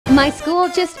My school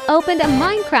just opened a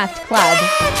Minecraft club.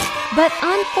 But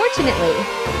unfortunately,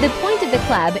 the point of the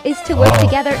club is to work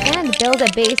together and build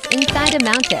a base inside a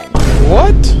mountain.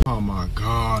 What? Oh my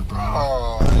god, bro.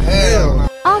 Oh, hell.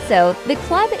 Also, the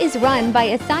club is run by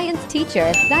a science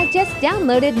teacher that just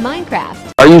downloaded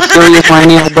Minecraft. Are you serious,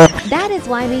 Whiny? That is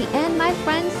why me and my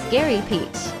friend Scary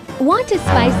Peach want to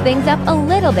spice things up a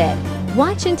little bit.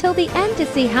 Watch until the end to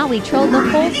see how we troll the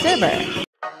whole server.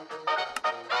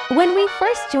 When we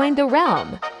first joined the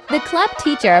realm, the club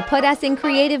teacher put us in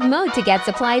creative mode to get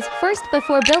supplies first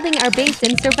before building our base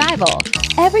in survival.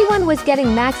 Everyone was getting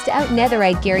maxed out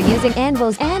netherite gear using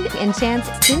anvils and enchants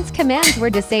since commands were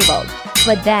disabled.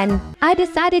 But then, I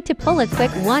decided to pull a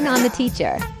quick one on the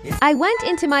teacher. I went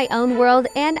into my own world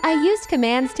and I used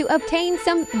commands to obtain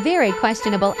some very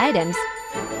questionable items.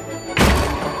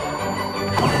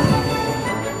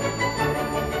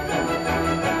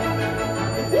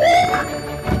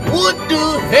 What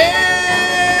the hell?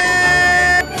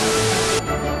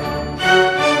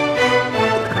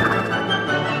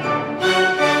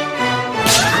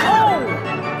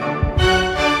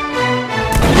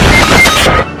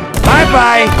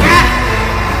 Bye-bye!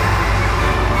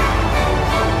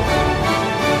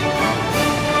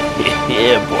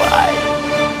 Yeah, boy.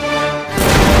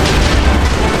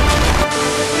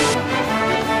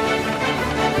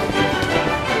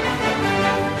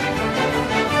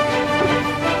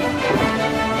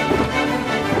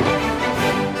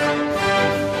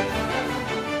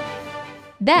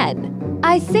 Then,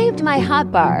 I saved my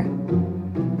hotbar,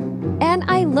 and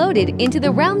I loaded into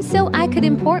the realm so I could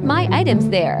import my items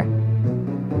there.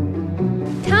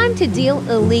 Time to deal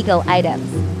illegal items.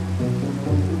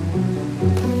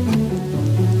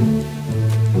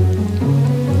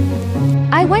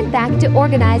 I went back to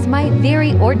organize my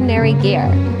very ordinary gear,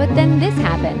 but then this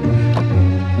happened.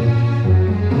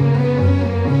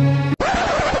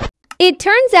 It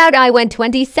turns out I went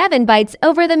 27 bytes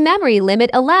over the memory limit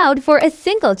allowed for a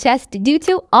single chest due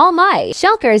to all my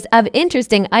shulkers of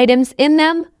interesting items in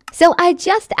them. So I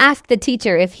just asked the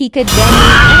teacher if he could ban me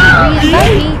and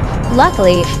re-invite me.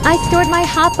 Luckily, I stored my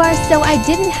hotbar so I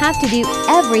didn't have to do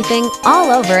everything all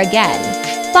over again.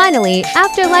 Finally,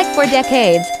 after like 4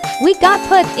 decades, we got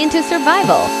put into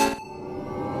survival.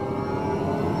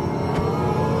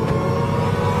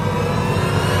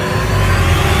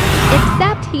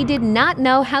 Except he did not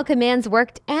know how commands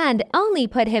worked and only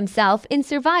put himself in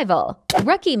survival.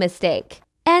 Rookie mistake.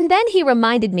 And then he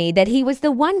reminded me that he was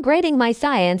the one grading my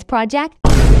science project.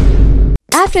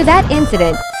 After that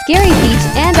incident, Scary Peach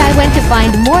and I went to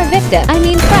find more friends.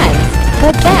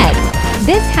 But then,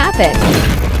 this happened.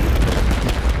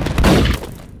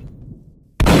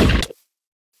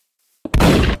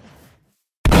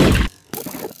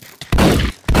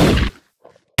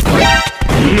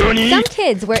 Some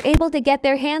kids were able to get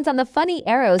their hands on the funny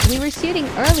arrows we were shooting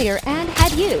earlier and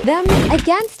had used them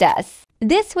against us.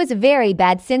 This was very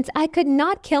bad since I could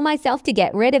not kill myself to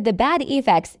get rid of the bad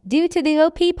effects due to the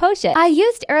OP potion I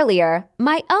used earlier.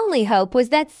 My only hope was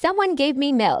that someone gave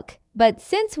me milk, but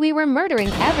since we were murdering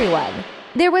everyone,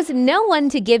 there was no one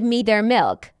to give me their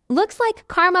milk. Looks like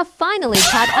karma finally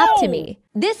caught up to me.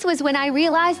 This was when I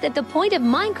realized that the point of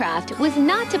Minecraft was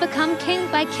not to become king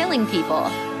by killing people,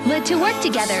 but to work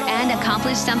together and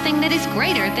accomplish something that is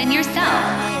greater than yourself.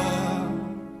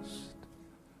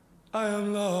 I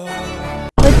am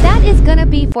lost. But that is gonna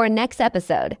be for next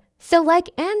episode, so like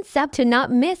and sub to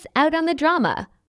not miss out on the drama.